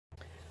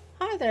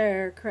Hi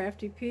there,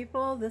 crafty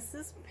people. This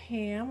is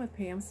Pam with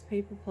Pam's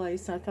Paper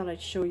Place. I thought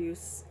I'd show you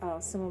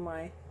some of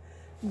my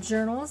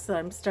journals that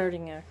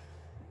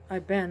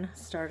I've been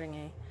starting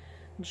a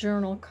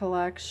journal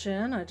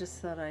collection. I just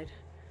thought I'd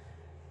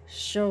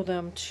show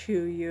them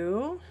to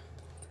you.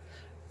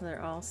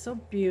 They're all so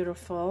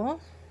beautiful.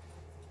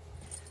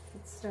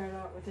 Let's start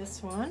out with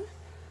this one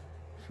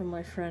from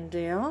my friend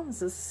Dale.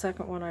 This is the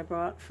second one I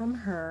bought from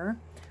her.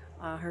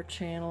 Her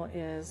channel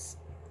is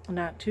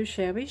Not Too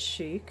Shabby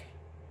Chic.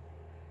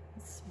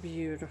 It's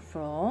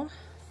beautiful.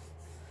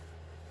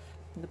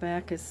 The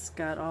back has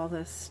got all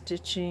this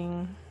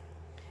stitching,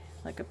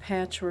 like a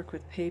patchwork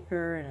with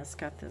paper, and it's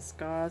got this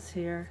gauze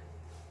here.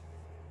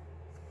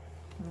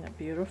 Isn't that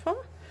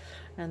beautiful?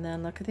 And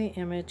then look at the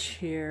image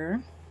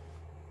here.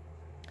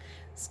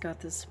 It's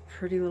got this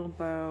pretty little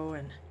bow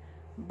and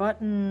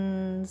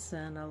buttons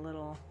and a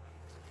little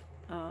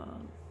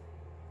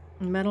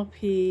metal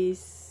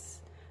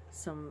piece,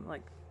 some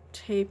like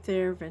tape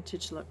there,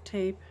 vintage look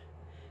tape.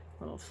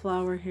 Little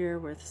flower here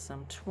with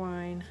some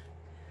twine.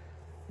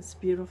 This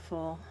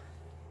beautiful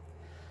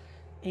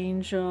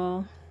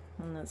angel,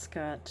 and it's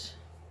got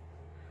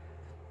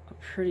a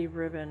pretty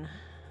ribbon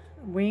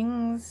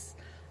wings,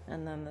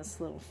 and then this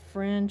little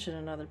fringe and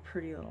another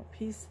pretty little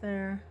piece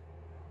there.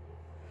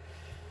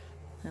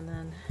 And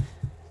then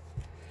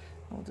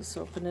we'll just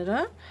open it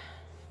up,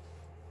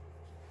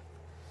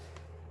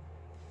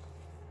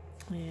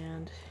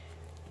 and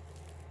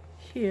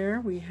here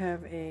we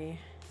have a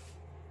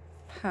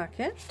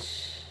pocket.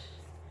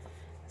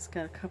 It's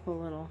got a couple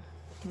little,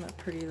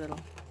 pretty little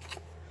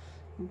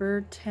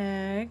bird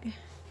tag,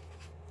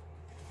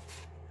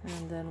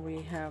 and then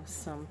we have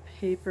some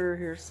paper.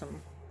 Here's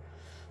some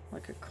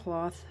like a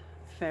cloth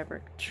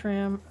fabric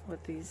trim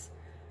with these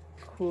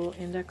cool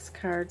index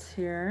cards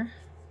here.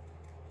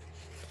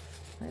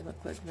 They look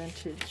like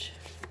vintage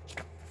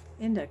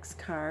index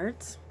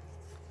cards.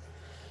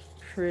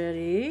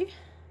 Pretty.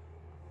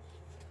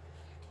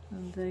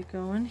 And they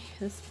go in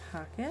this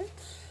pocket.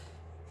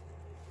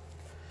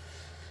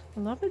 I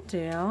love it,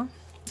 Dale.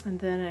 And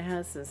then it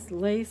has this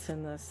lace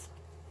and this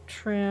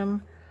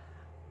trim,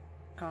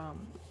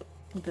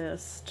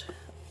 this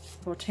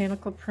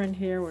botanical print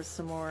here with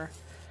some more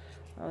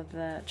of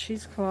that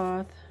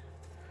cheesecloth,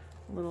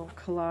 little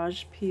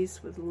collage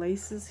piece with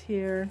laces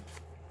here.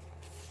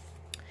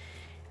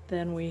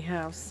 Then we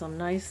have some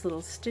nice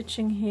little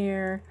stitching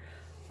here,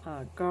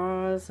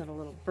 gauze and a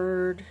little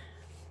bird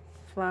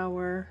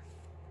flower.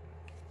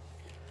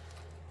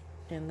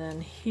 And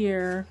then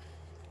here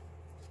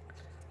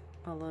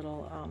a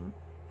little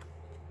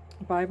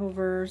Bible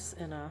verse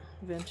and a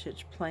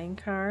vintage playing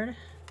card.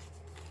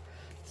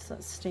 So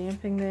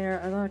stamping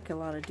there. I like a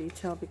lot of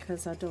detail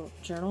because I don't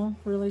journal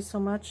really so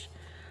much.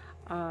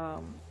 I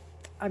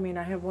mean,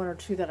 I have one or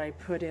two that I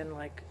put in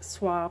like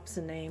swaps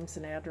and names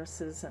and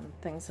addresses and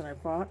things that I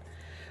bought.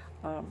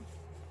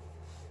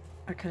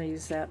 I kind of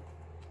use that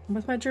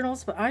with my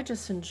journals, but I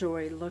just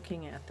enjoy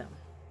looking at them.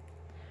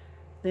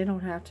 They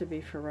don't have to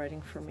be for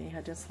writing for me.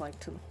 I just like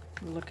to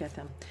look at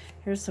them.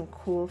 Here's some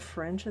cool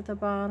fringe at the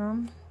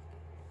bottom.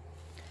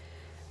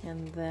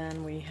 And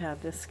then we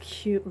have this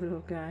cute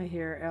little guy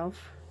here,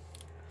 elf,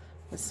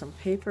 with some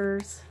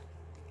papers.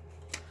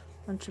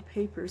 Bunch of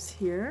papers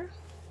here.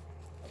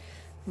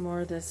 More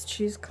of this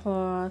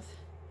cheesecloth.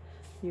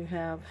 You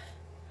have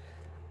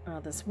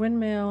this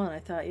windmill, and I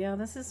thought, yeah,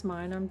 this is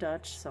mine. I'm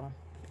Dutch, so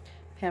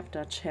half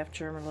Dutch, half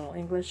German, little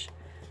English.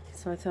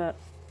 So I thought,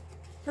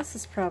 this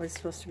is probably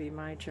supposed to be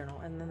my journal.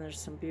 And then there's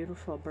some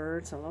beautiful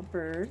birds. I love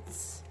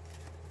birds.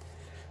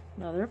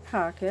 Another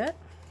pocket.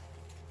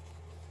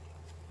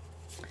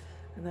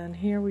 And then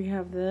here we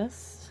have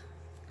this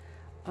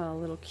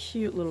little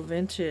cute little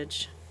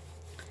vintage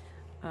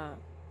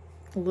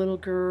little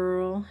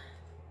girl.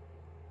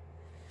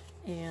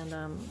 And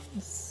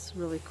this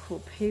really cool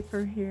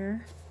paper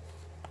here.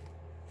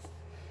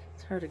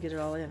 It's hard to get it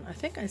all in. I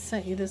think I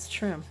sent you this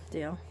trim,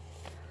 Dale.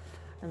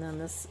 And then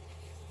this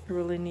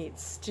really neat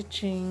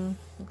stitching.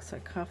 Looks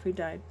like coffee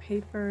dyed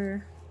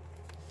paper.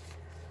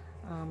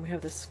 We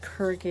have this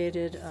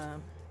corrugated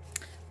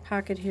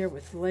pocket here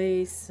with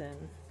lace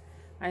and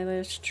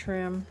eyelash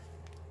trim,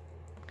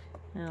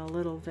 and a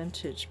little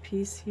vintage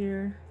piece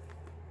here,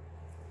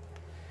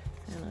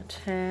 and a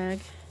tag.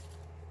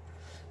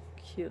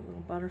 Cute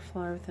little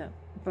butterfly with that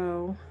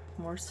bow.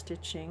 More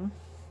stitching.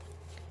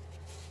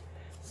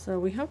 So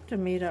we hope to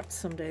meet up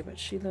someday, but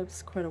she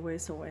lives quite a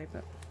ways away,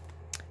 but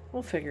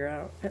we'll figure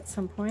out at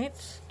some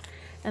point.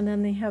 And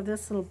then they have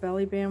this little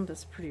belly band with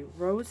this pretty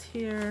rose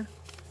here.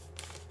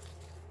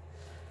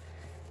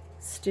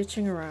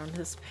 Stitching around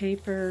this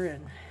paper,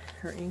 and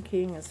her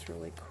inking is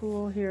really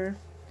cool here.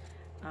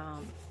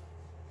 And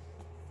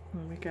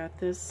we got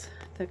this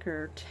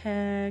thicker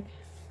tag.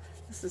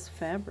 This is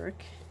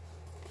fabric.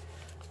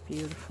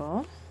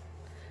 Beautiful.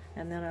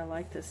 And then I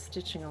like this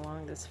stitching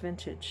along this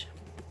vintage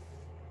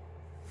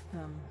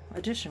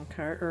addition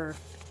card, or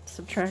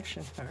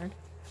subtraction card.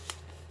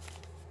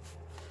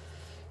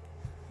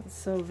 It's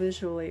so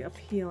visually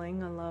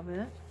appealing. I love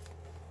it.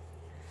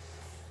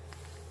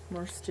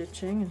 More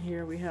stitching, and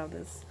here we have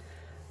this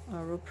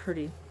a real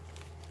pretty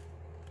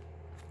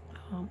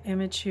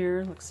image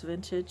here. Looks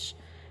vintage.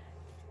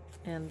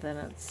 And then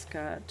it's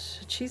got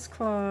a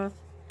cheesecloth.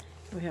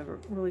 We have a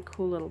really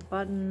cool little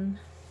button.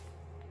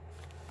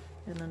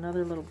 And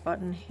another little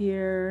button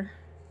here.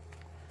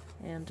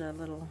 And a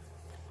little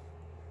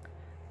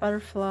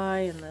butterfly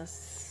and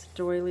this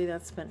doily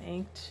that's been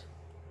inked.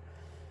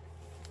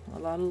 A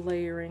lot of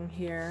layering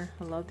here.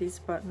 I love these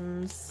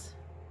buttons.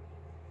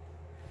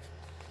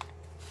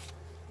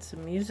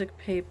 Some music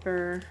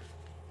paper.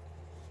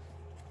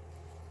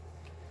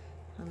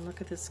 And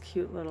look at this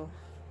cute little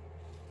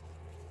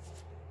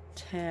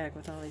tag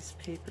with all these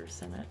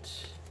papers in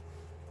it.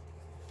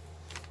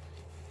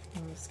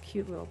 And this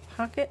cute little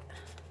pocket.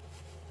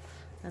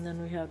 And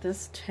then we have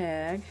this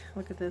tag.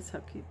 Look at this, how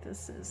cute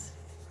this is.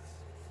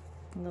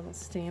 A little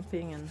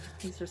stamping, and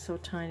these are so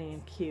tiny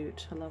and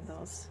cute. I love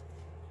those.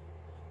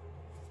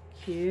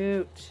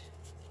 Cute.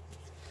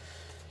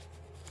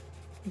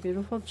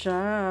 Beautiful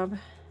job,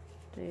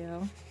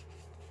 Dale.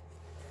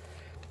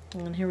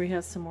 And here we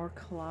have some more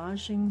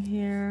collaging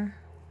here.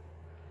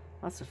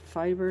 Lots of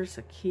fibers,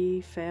 a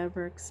key,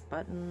 fabrics,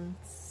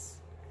 buttons.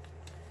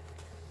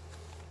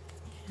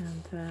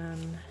 And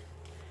then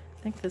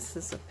I think this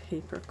is a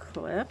paper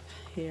clip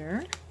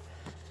here.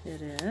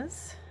 It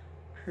is.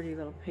 Pretty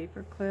little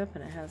paper clip,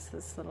 and it has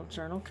this little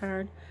journal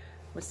card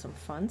with some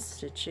fun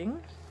stitching.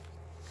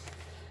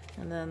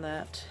 And then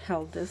that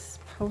held this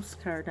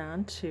postcard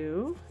on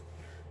too.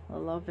 I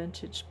love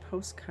vintage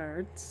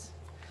postcards.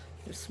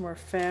 There's some more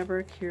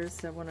fabric.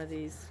 Here's one of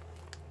these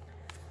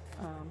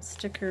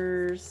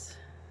stickers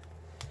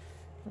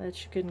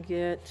that you can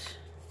get.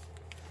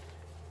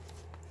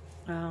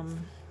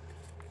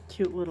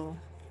 Cute little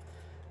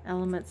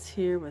elements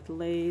here with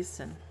lace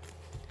and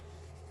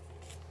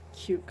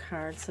cute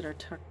cards that are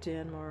tucked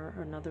in, or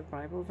another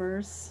Bible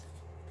verse.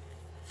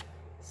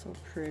 So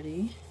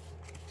pretty.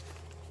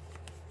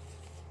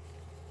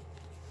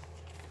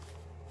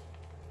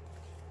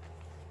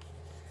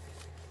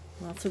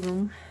 Lots of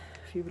room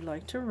if you would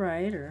like to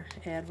write or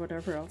add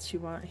whatever else you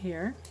want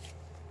here.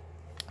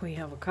 We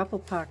have a couple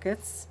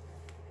pockets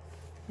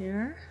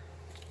here.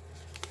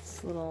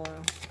 This little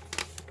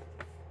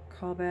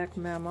callback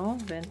memo,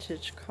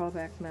 vintage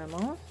callback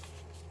memo.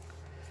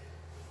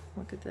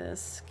 Look at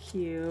this,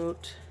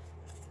 cute.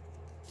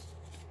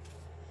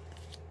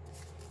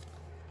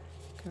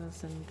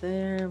 Goes in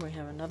there. We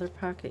have another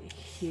pocket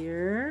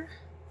here.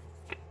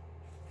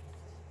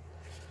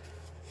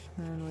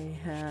 And we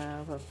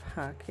have a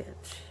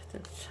pocket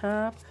at the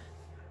top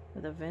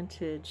with a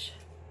vintage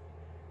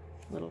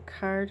little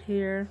card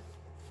here.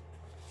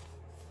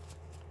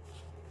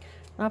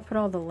 I'll put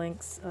all the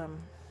links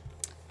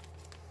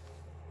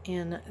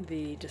in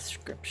the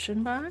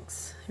description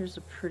box. Here's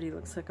a pretty,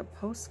 looks like a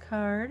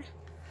postcard.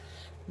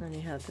 And then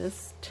you have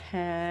this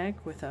tag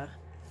with a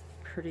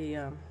pretty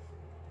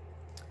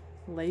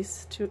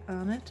lace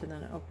on it, and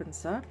then it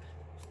opens up.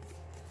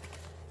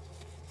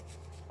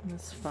 And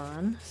it's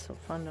fun, so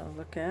fun to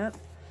look at.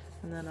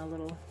 And then a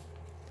little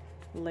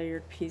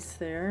layered piece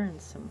there,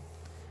 and some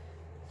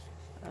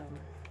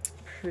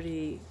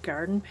pretty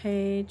garden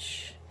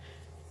page.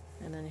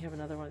 And then you have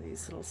another one of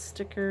these little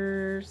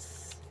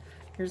stickers.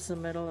 Here's the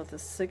middle of the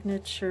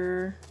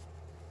signature.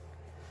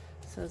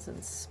 It says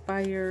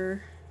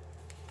inspire.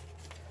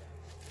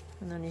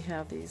 And then you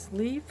have these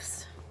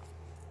leaves,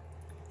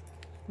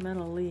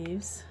 metal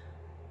leaves.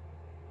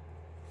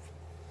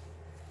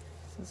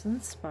 This is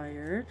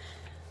inspired.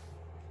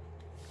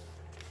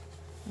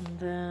 And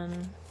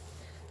then,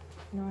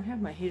 no, I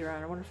have my heater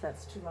on. I wonder if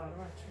that's too loud. I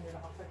want to turn it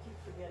off. I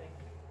keep forgetting.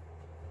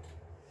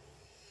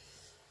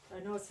 I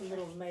know it's the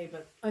middle of May,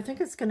 but I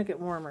think it's going to get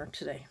warmer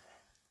today.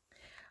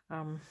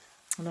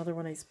 Another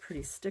one of these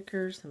pretty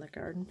stickers on the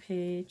garden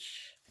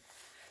page.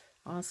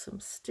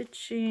 Awesome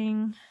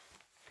stitching.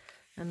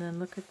 And then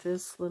look at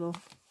this little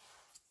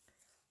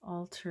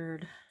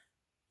altered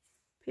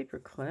paper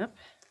clip.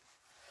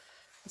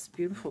 This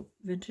beautiful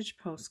vintage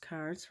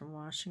postcards from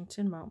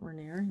Washington, Mount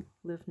Rainier.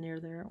 Lived near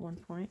there at one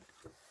point.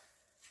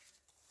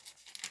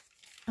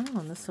 Oh,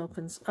 and this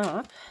opens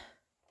up.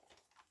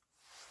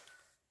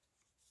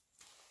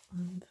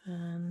 And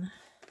then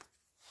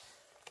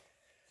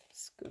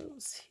this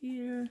goes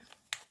here.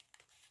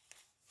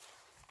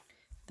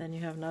 Then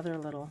you have another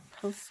little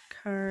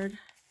postcard.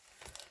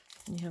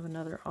 And you have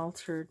another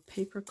altered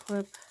paper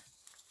clip.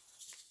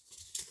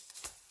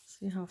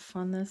 See how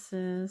fun this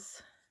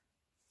is?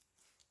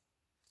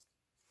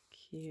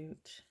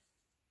 Cute.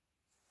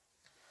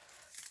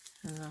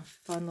 And a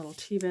fun little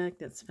tea bag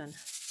that's been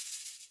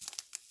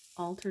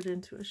altered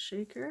into a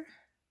shaker.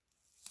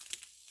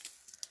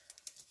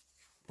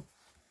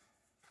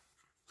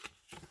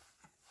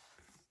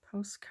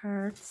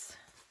 Postcards.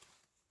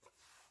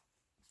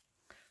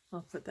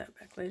 I'll put that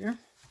back later.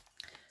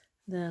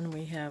 Then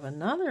we have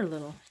another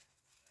little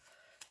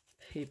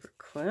paper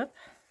clip.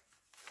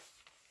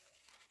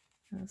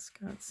 And it's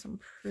got some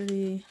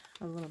pretty,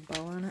 a little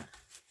bow on it.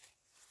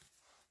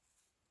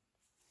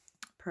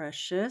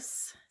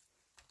 Precious.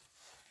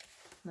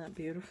 Isn't that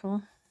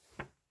beautiful?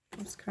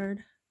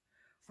 Postcard.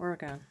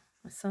 Oregon.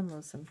 My son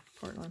lives in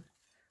Portland,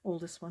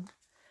 oldest one.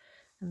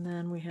 And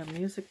then we have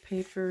music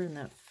paper and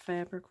that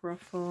fabric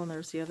ruffle, and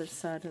there's the other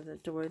side of the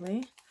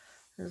doily.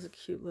 There's a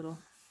cute little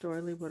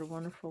doily, What a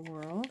Wonderful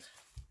World.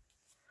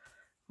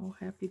 Oh,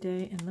 happy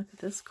day. And look at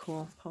this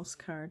cool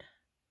postcard.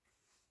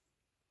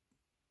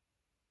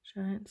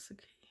 Giant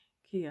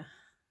Sequoia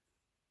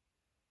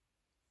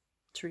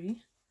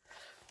tree.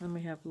 Then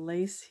we have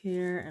lace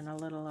here and a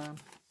little,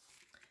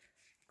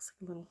 looks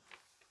like a little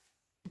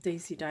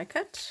daisy die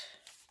cut.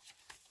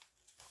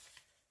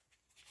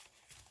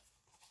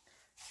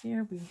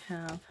 Here we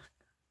have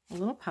a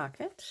little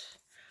pocket.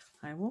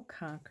 I will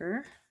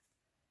conquer.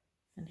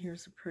 And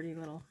here's a pretty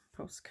little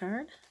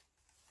postcard.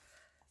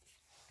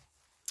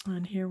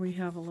 And here we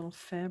have a little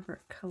fabric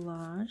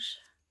collage,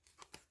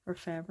 or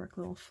fabric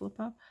little flip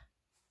up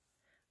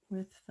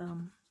with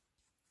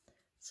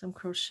some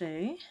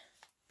crochet.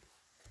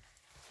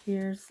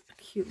 Here's a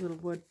cute little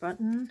wood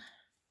button.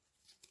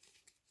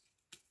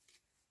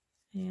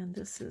 And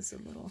this is a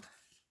little,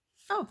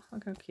 oh,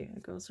 look how cute,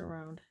 it goes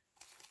around.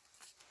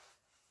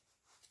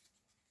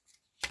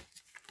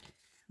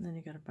 And then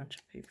you got a bunch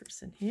of papers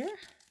in here.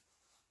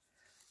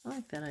 I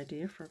like that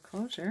idea for a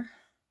closure.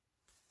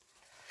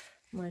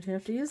 Might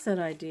have to use that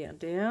idea,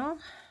 Dale.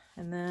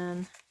 And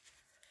then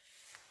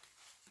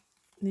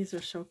these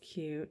are so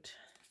cute.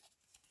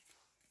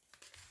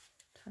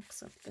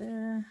 Tucks up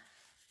there.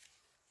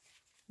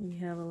 We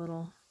have a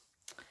little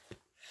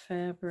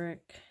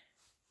fabric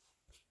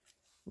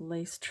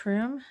lace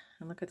trim.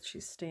 And look at,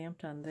 she's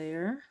stamped on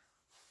there.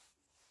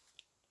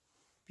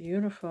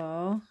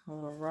 Beautiful. A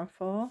little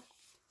ruffle.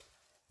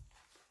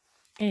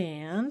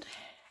 And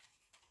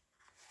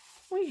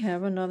we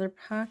have another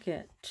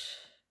pocket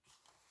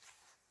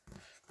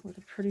with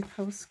a pretty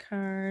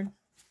postcard.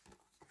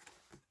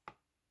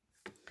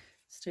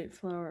 State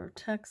flower of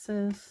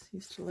Texas.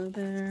 Used to live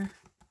there.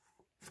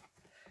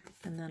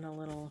 And then a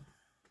little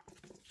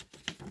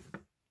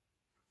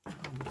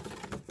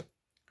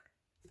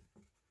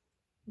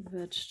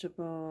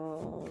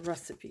vegetable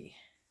recipe.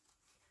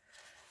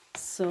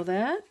 So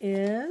that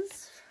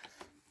is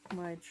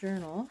my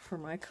journal for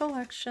my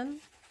collection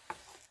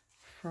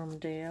from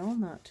Dale.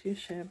 Not Too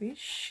Shabby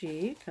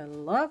Chic. I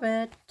love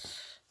it.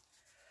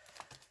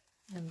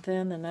 And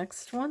then the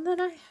next one that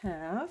I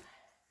have,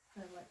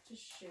 I'd like to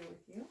share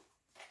with you.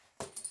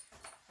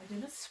 I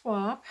did a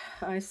swap.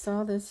 I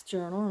saw this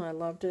journal and I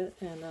loved it.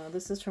 And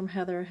this is from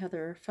Heather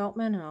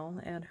Feltman. I'll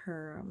add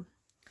her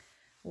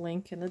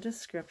link in the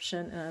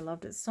description. And I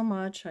loved it so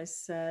much. I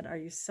said, "Are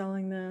you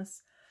selling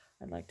this?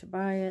 I'd like to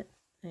buy it."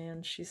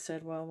 And she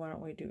said, "Well, why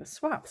don't we do a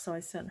swap?" So I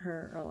sent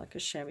her like a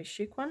Shabby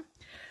Chic one.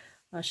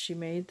 She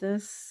made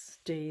this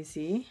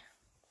daisy.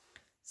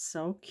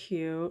 So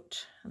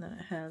cute. And then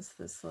it has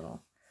this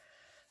little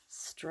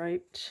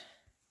striped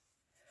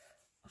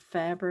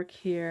fabric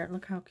here.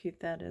 Look how cute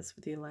that is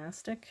with the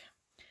elastic.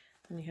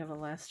 And you have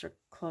elastic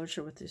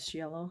closure with this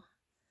yellow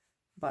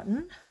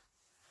button.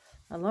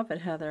 I love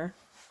it, Heather.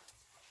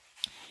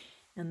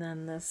 And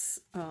then this,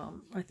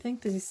 I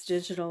think these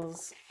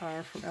digitals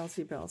are from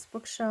Elsie Bell's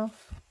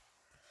Bookshelf.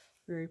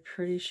 Very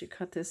pretty. She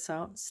cut this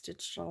out and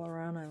stitched all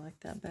around. I like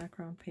that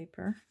background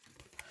paper.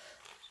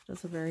 She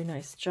does a very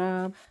nice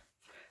job.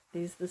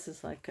 This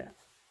is like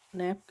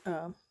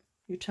a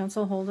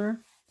utensil holder.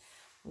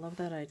 I love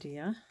that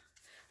idea.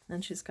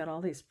 Then she's got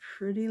all these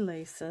pretty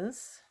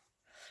laces.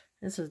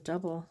 This is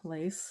double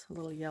lace, a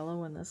little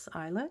yellow in this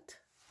eyelet.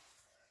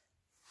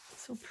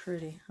 So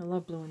pretty. I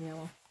love blue and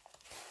yellow.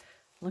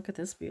 Look at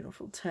this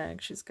beautiful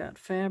tag. She's got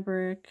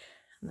fabric,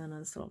 and then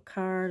this little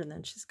card, and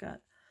then she's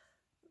got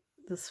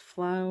this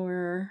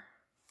flower,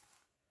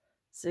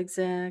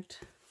 zigzagged.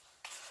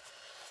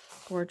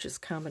 Gorgeous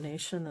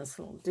combination. This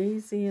little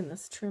daisy and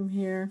this trim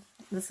here.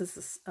 This is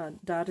this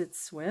dotted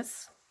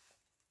Swiss.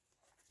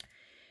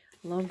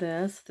 Love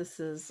this. This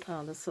is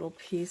this little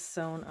piece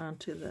sewn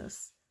onto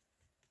this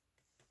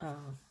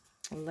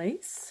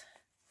lace.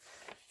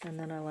 And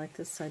then I like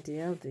this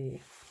idea of the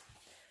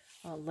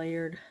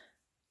layered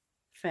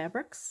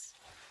fabrics.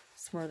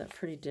 It's more of that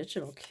pretty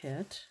digital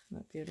kit. Isn't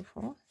that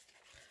beautiful?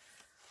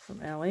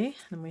 From Ellie.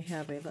 And we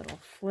have a little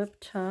flip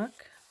tuck.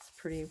 It's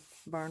pretty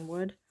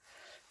barnwood.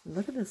 And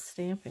look at this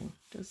stamping.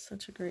 Does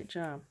such a great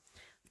job.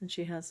 And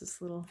she has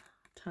this little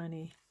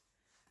tiny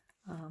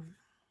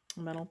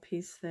metal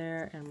piece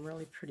there and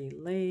really pretty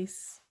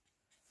lace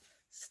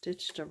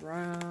stitched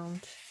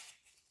around.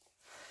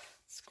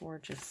 It's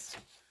gorgeous.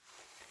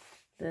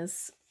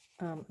 This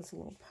is a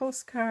little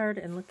postcard,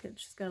 and look at,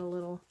 she's got a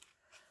little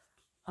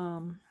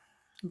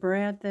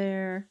brad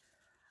there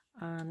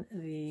on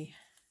the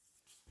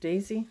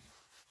daisy.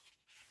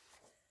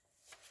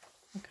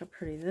 Look how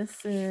pretty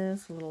this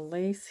is. A little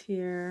lace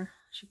here.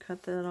 She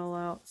cut that all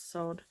out,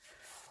 sewed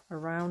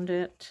around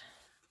it.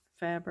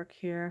 Fabric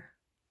here.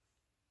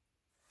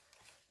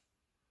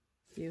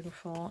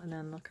 Beautiful. And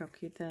then look how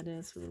cute that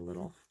is with a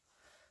little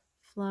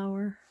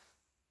flower.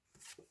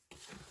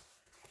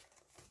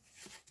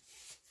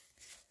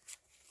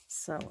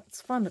 So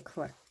it's fun to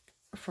collect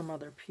from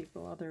other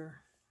people, other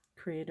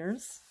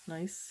creators.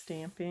 Nice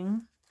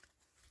stamping.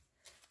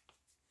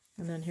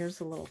 And then here's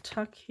a little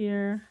tuck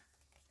here.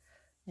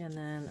 And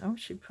then, oh,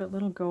 she put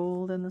little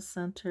gold in the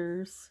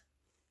centers.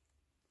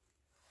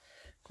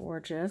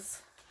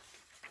 Gorgeous.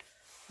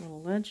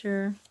 Little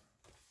ledger.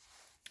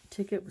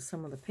 Ticket with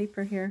some of the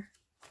paper here.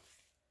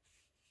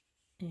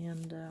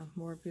 And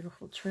more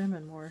beautiful trim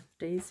and more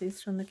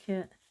daisies from the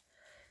kit.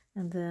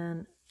 And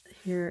then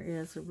here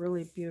is a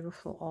really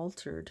beautiful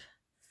altered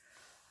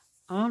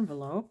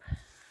envelope.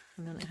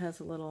 And then it has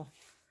a little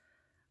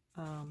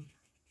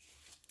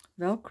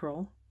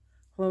Velcro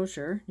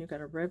closure. You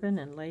got a ribbon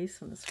and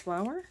lace and this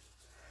flower.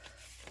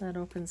 That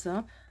opens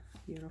up.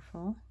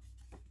 Beautiful.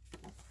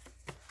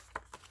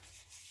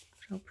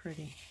 So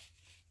pretty.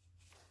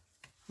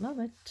 Love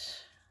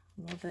it.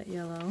 Love that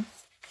yellow.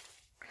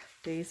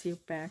 Daisy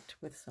backed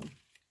with some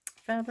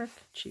fabric.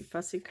 She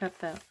fussy cut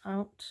that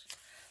out.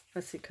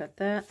 Fussy cut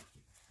that.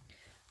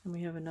 And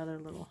we have another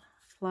little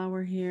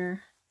flower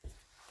here.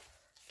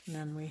 And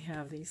then we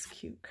have these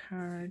cute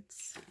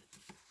cards.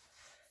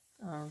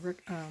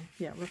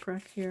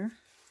 Rick-rack here.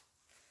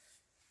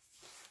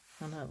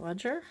 On that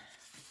ledger.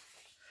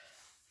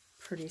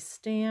 Pretty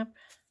stamp.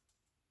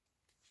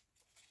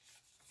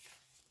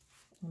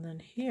 And then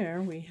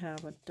here we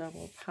have a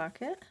double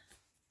pocket.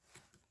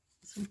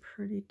 Some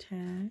pretty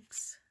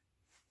tags.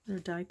 They're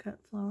die cut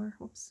flower.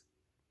 Whoops.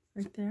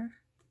 Right there.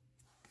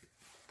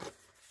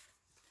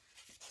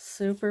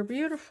 Super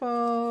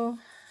beautiful.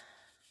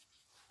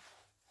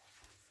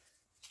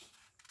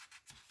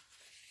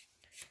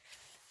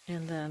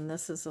 And then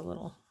this is a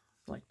little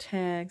like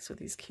tags with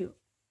these cute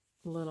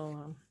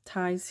little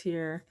ties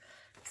here.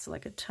 It's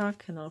like a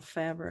tuck and a little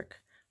fabric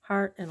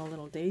heart and a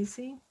little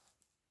daisy.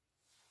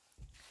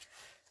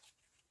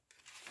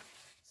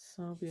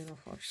 So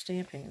beautiful. Her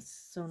stamping is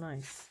so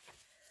nice.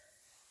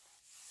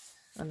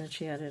 And then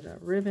she added a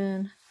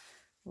ribbon,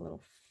 a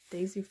little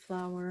daisy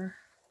flower.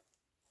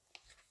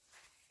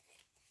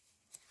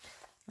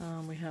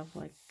 We have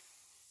like,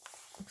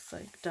 looks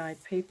like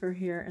dyed paper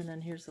here. And then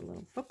here's a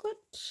little booklet.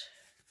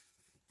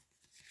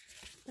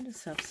 I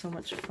just have so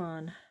much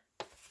fun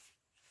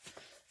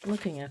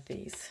looking at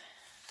these.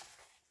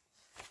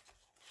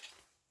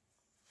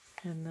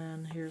 And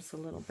then here's a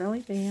little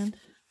belly band.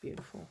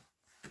 Beautiful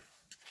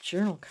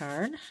journal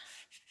card.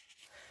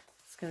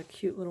 It's got a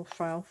cute little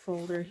file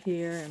folder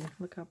here, and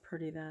look how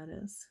pretty that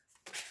is.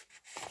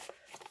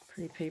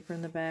 Pretty paper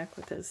in the back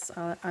with this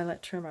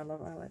eyelet trim. I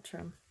love eyelet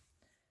trim.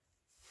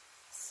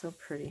 So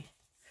pretty.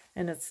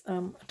 And it's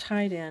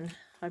tied in.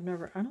 I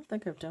don't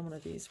think I've done one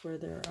of these where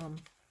they're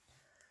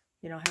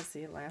you know, has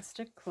the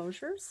elastic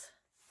closures.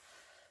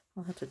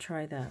 I'll have to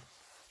try that.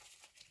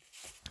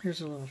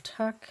 Here's a little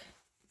tuck.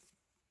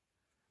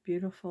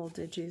 Beautiful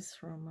digis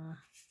from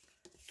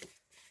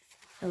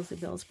Elsie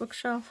Bell's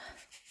bookshelf.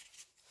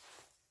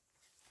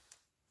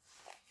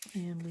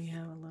 And we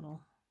have a little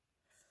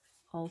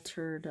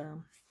altered,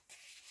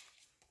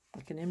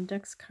 like an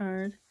index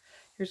card.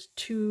 Here's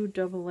 2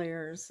 double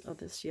layers of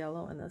this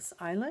yellow and this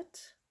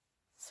eyelet.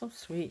 So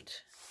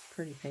sweet.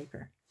 Pretty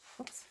paper.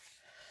 Oops.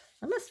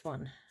 I missed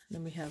one.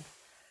 Then we have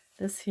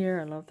this here.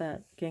 I love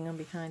that gingham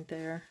behind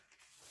there.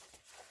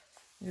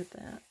 Look at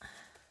that.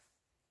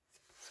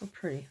 So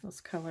pretty.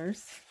 Those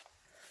colors.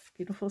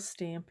 Beautiful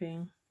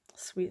stamping.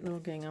 Sweet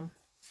little gingham.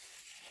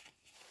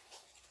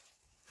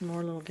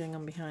 More little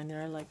gingham behind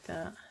there. I like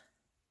that.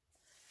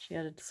 She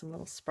added some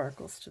little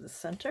sparkles to the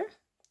center.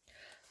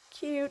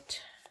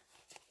 Cute.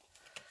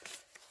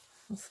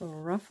 This little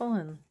ruffle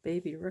and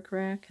baby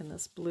rickrack, and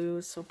this blue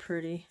is so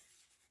pretty.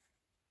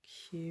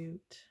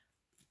 Cute.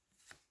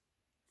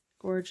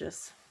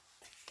 Gorgeous.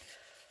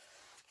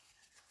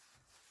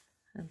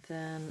 And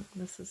then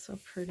this is so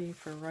pretty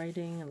for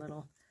writing. A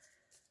little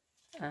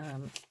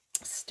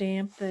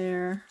stamp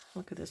there.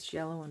 Look at this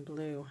yellow and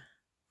blue.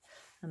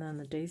 And then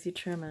the daisy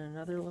trim and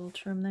another little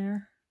trim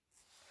there.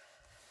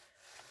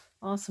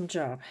 Awesome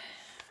job.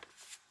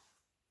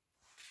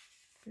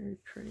 Very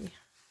pretty.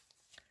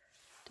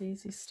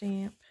 Daisy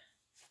stamp.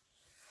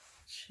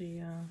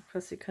 She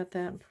fussy cut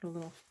that and put a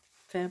little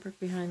fabric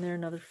behind there.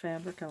 Another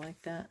fabric. I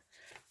like that.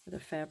 With a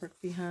fabric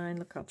behind.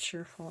 Look how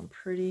cheerful and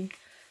pretty.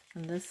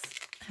 And this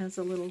has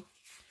a little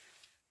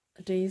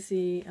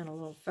daisy and a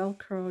little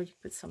Velcro. You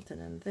put something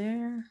in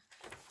there.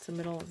 It's the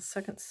middle of the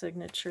second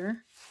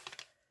signature.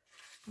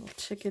 A little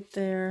ticket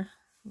there.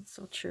 It's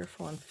so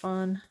cheerful and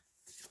fun.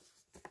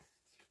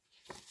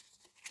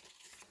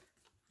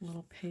 A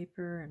little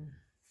paper and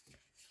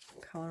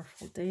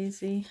colorful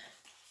daisy.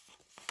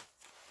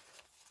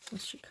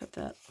 She cut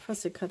that,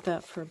 fussy cut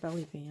that for a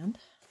belly band.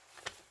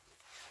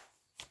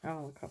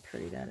 Oh, look how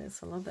pretty that is.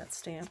 I love that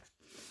stamp.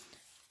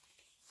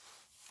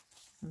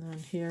 And then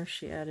here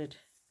she added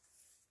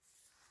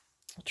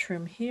a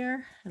trim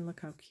here, and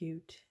look how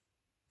cute.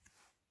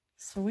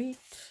 Sweet.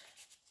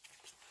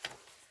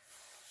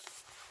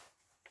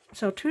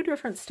 So 2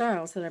 different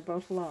styles that I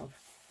both love.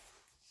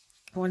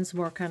 One's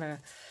more kind of,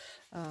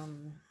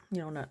 you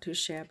know, not too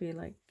shabby,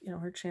 like, you know,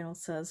 her channel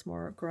says,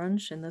 more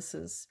grunge, and this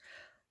is,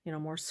 you know,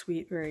 more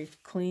sweet, very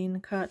clean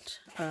cut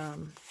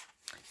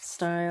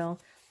style.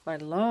 But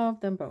I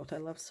love them both. I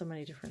love so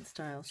many different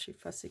styles. She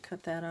fussy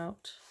cut that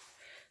out.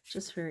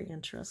 Just very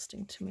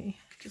interesting to me.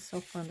 Just so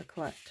fun to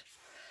collect.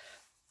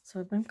 So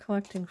I've been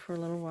collecting for a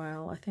little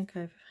while. I think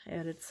I've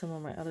added some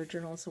of my other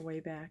journals way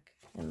back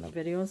in the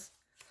videos.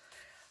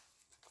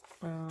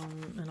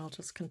 And I'll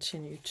just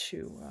continue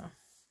to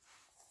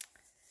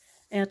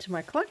add to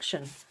my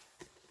collection.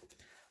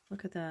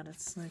 Look at that.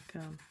 It's like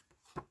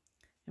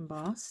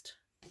embossed.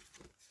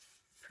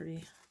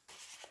 Pretty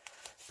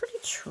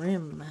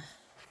trim.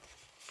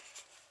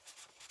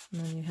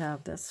 And then you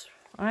have this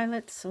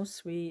eyelet, so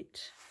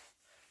sweet.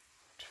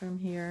 Trim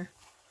here.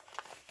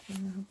 I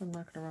hope I'm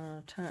not going to run out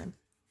of time.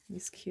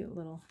 These cute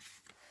little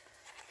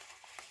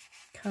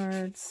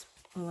cards.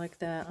 I like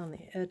that on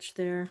the edge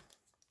there.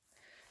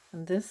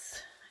 And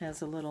this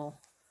has a little,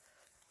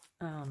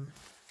 I'll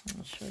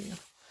show you,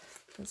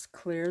 this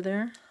clear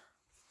there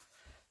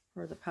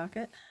for the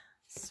pocket.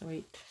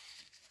 Sweet.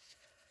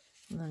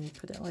 And then you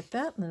put it like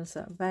that, and there's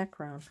that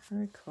background.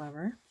 Very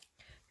clever.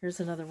 Here's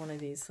another one of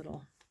these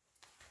little,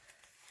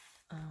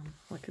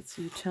 like it's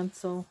a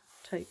utensil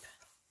type.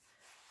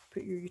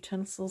 Put your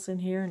utensils in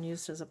here and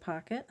used as a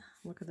pocket.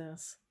 Look at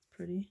this.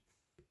 Pretty.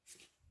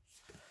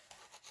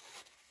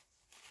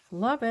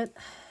 Love it.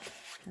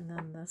 And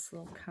then this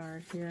little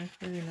card here.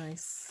 Very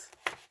nice.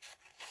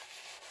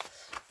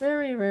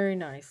 Very, very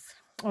nice.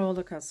 Oh,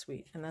 look how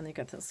sweet. And then you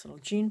got this little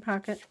jean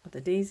pocket with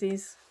the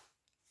daisies.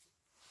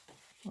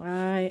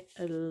 I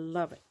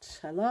love it.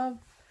 I love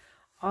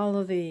all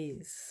of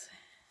these.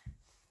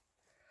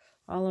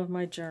 All of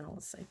my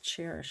journals. I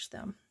cherish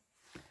them.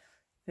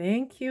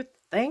 Thank you,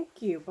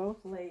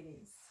 both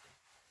ladies.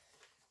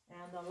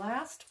 And the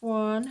last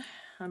one,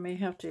 I may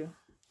have to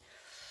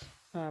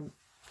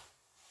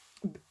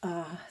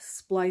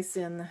splice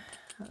in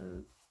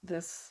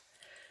this,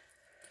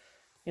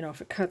 you know, if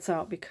it cuts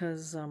out,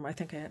 because I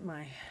think I had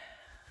my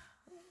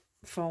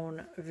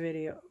phone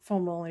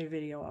only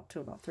video up to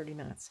about 30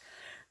 minutes.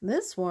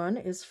 This one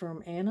is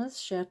from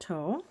Anna's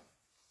Chateau.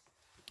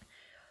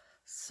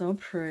 So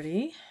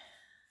pretty.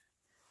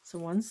 So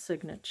one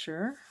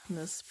signature, and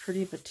this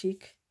pretty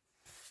batik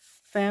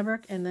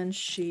fabric, and then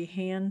she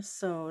hand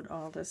sewed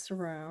all this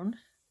around.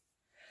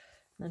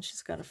 And then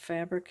she's got a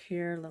fabric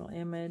here, a little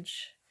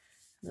image,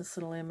 this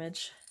little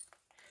image.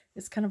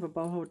 It's kind of a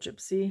boho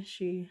gypsy,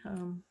 she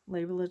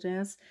labeled it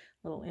as.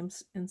 Little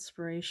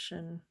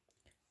inspiration,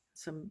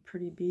 some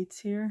pretty beads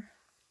here.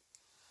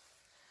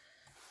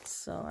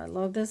 So I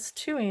love this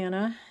too,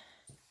 Anna.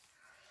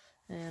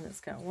 And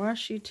it's got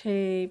washi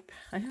tape.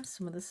 I have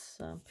some of this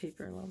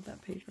paper. I love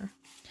that paper.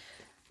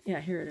 Yeah,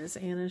 here it is.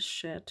 Anna's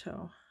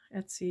Chateau.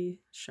 Etsy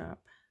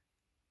shop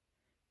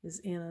is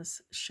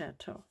Anna's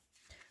Chateau.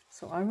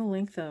 So I will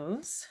link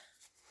those.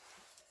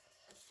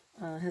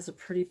 It has a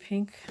pretty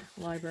pink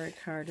library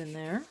card in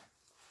there.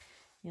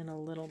 And a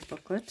little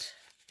booklet.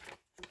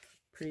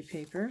 Pretty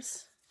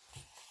papers.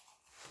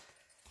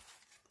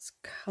 It's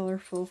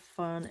colorful,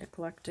 fun,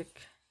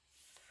 eclectic.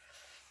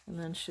 And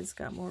then she's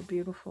got more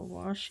beautiful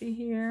washi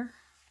here.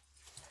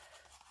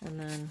 And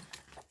then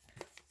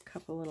a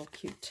couple little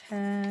cute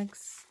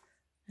tags.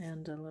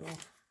 And a little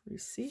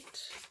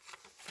receipt.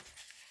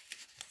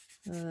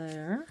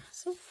 There.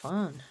 So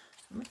fun.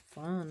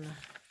 Fun.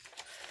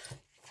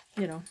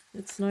 You know,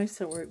 it's nice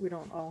that we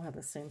don't all have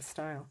the same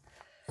style.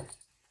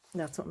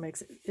 That's what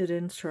makes it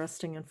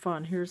interesting and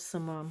fun. Here's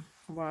some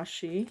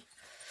washi.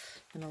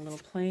 And a little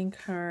playing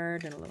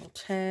card. And a little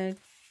tag.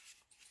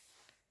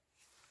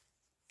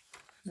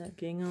 That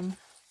gingham.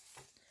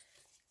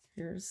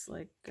 Here's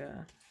like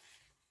a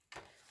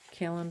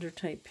calendar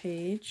type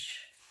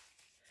page.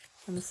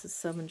 And this is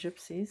 7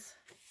 Gypsies.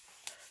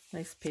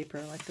 Nice paper.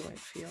 I like the way it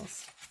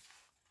feels.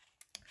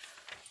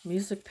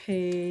 Music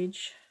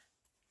page.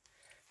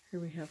 Here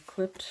we have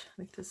clipped. I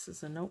think this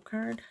is a note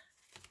card.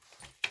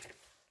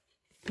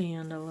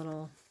 And a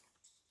little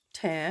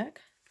tag.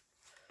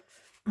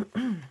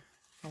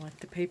 I like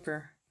the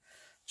paper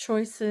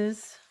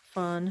choices.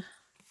 Fun.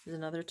 There's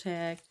another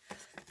tag.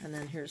 And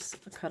then here's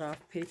a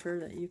cut-off paper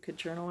that you could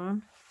journal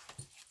on.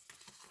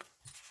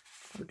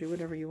 Or do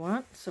whatever you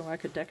want. So I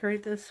could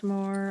decorate this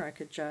more. I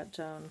could jot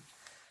down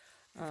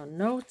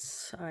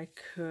notes. I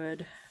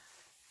could,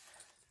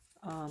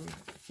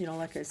 you know,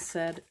 like I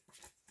said,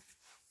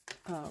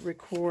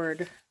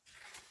 record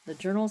the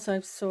journals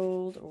I've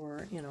sold,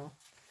 or, you know,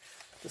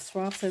 the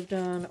swaps I've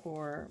done,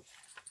 or,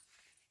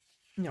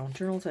 you know,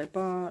 journals I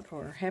bought,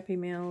 or Happy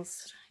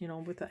Mails, you know,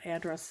 with the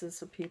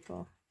addresses of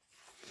people.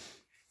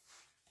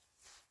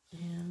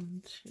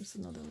 And here's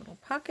another little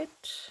pocket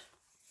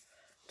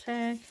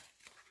tag.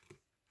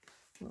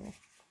 Little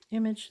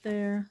image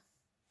there.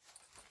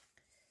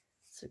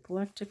 It's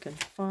eclectic and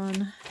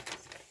fun.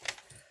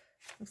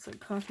 Looks like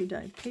coffee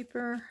dyed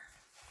paper.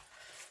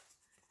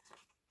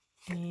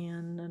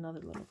 And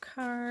another little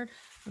card.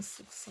 This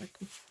looks like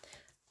a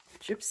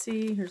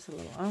gypsy. Here's a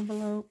little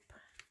envelope.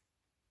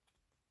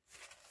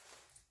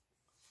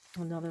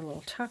 Another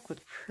little tuck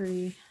with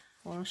pretty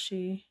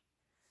washi.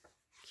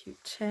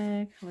 Cute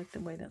tag. I like the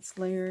way that's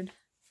layered.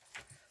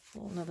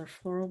 Another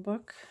floral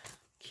book.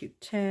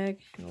 Cute tag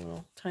and a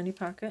little tiny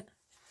pocket.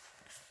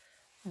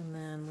 And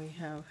then we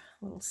have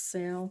a little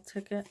sale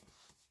ticket.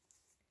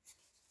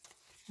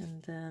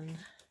 And then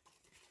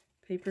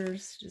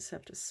papers, you just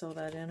have to sew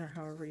that in or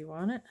however you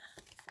want it.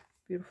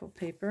 Beautiful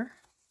paper.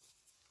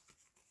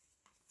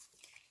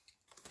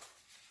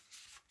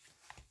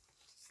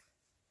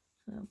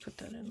 I'll put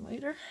that in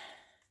later.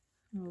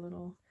 A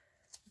little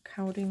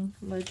accounting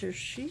ledger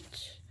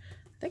sheet.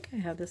 I think I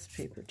have this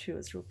paper too.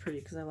 It's real pretty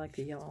because I like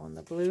the yellow and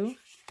the blue.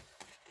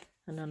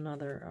 And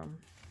another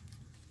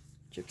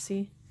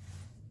gypsy.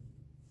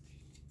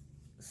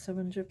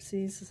 7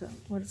 gypsies, is that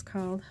what it's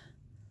called?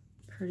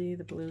 Pretty,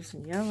 the blues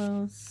and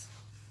yellows.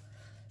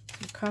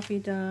 Some coffee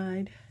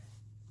dyed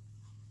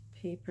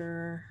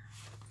paper.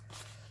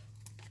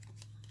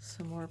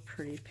 Some more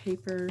pretty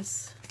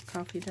papers,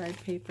 coffee dyed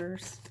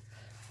papers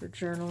for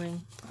journaling.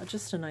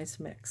 Just a nice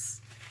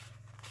mix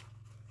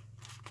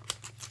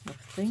of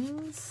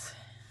things.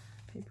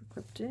 Paper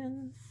clipped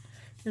in.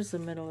 Here's the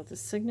middle of the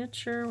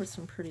signature with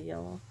some pretty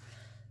yellow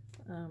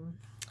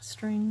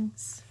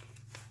strings.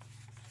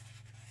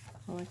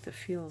 I like the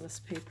feel of this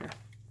paper.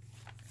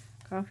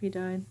 Coffee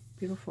dyed,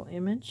 beautiful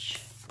image.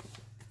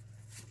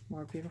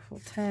 More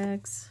beautiful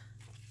tags.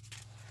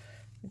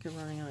 I think I'm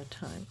running out of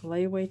time.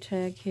 Layaway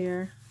tag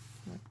here,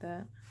 like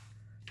that.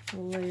 A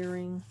little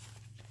layering.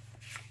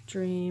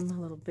 Dream, a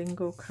little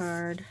bingo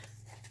card.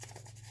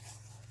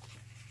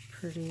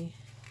 Pretty.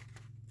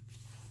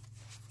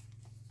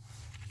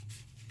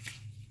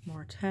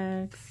 More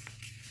tags.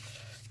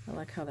 I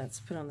like how that's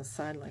put on the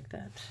side like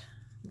that.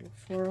 Little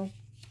floral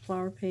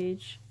flower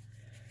page.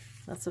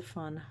 That's a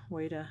fun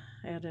way to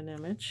add an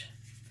image.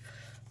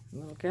 A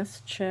little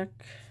guest check.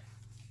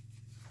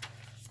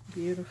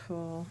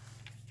 Beautiful.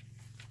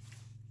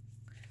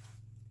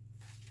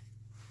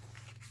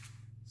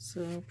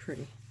 So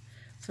pretty.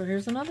 So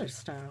here's another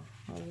style.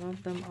 I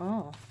love them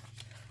all.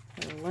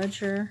 A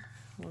ledger,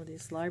 one of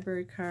these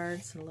library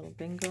cards, and a little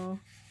bingo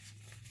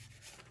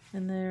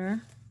in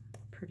there.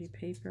 Pretty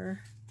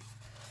paper.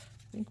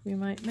 I think we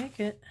might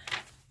make it.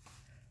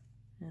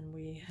 And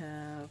we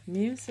have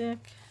music,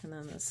 and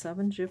then the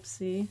 7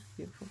 gypsy,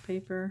 beautiful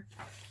paper.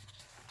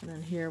 And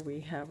then here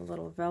we have a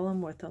little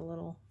vellum with a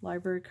little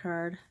library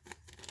card,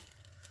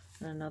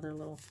 and another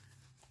little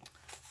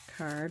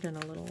card,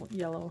 and a little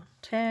yellow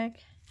tag.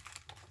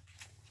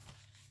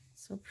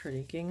 So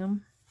pretty.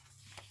 Gingham,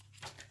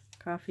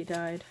 coffee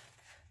dyed,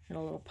 and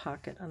a little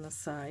pocket on the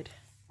side.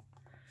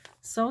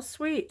 So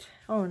sweet.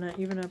 Oh, and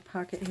even a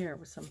pocket here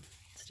with some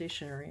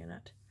stationery in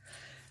it.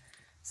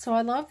 So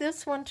I love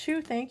this one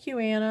too. Thank you,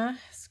 Anna.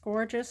 It's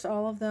gorgeous,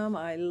 all of them.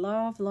 I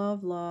love,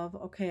 love, love.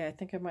 Okay, I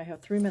think I might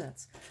have 3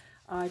 minutes.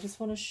 I just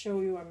want to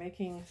show you I'm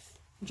making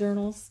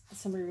journals.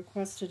 Somebody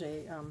requested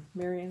a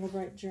Mary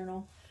Engelbreit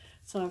journal.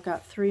 So I've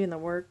got 3 in the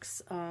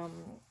works. You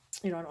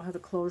know, I don't have the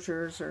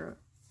closures or,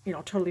 you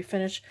know, totally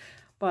finished.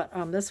 But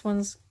this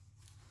one's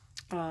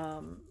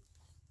going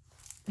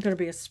to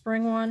be a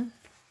spring one.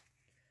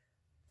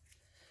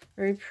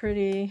 Very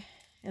pretty.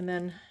 And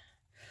then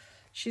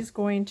she's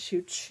going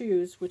to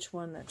choose which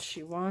one that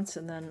she wants,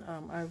 and then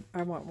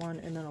I want one,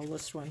 and then I'll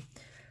list one.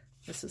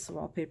 This is the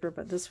wallpaper,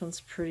 but this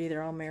one's pretty.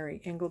 They're all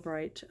Mary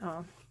Engelbreit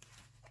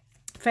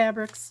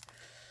fabrics.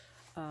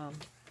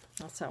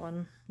 That's that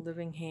one,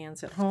 Living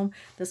Hands at Home.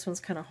 This one's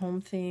kind of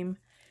home theme.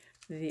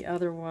 The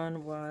other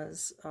one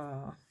was,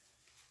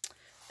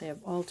 they have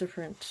all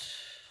different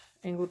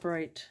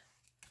Engelbreit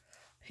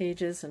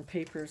pages and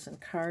papers and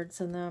cards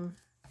in them.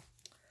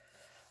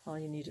 All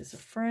you need is a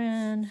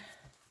friend.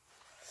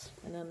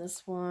 And then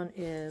this one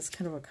is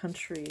kind of a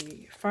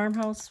country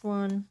farmhouse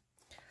one.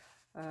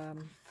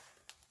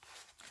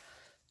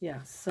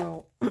 Yeah,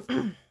 so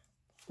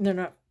they're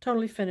not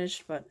totally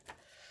finished, but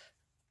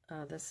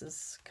this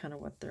is kind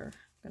of what they're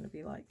going to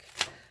be like.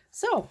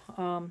 So,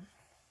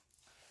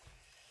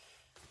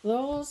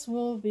 those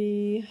will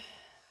be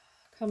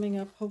coming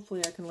up.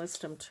 Hopefully I can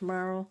list them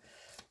tomorrow.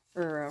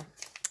 Or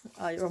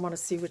I want to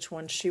see which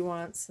one she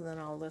wants, and then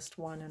I'll list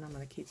one, and I'm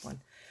going to keep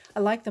one. I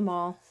like them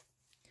all.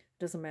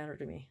 Doesn't matter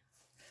to me.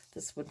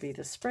 This would be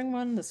the spring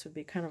one. This would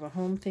be kind of a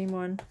home theme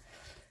one.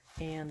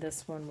 And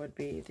this one would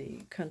be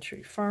the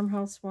country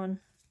farmhouse one.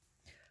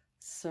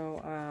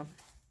 So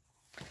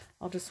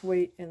I'll just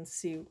wait and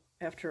see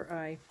after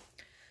I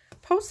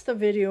post the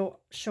video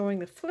showing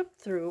the flip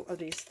through of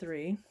these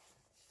 3.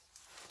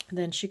 And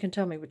then she can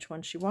tell me which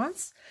one she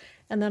wants.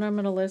 And then I'm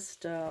going to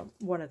list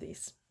one of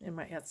these in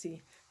my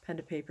Etsy Pen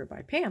to Paper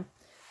by Pam.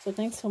 So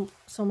thanks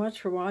so much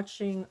for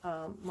watching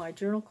my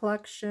journal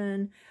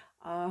collection.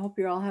 I hope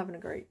you're all having a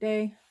great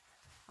day.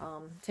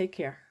 Take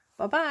care.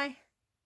 Bye-bye.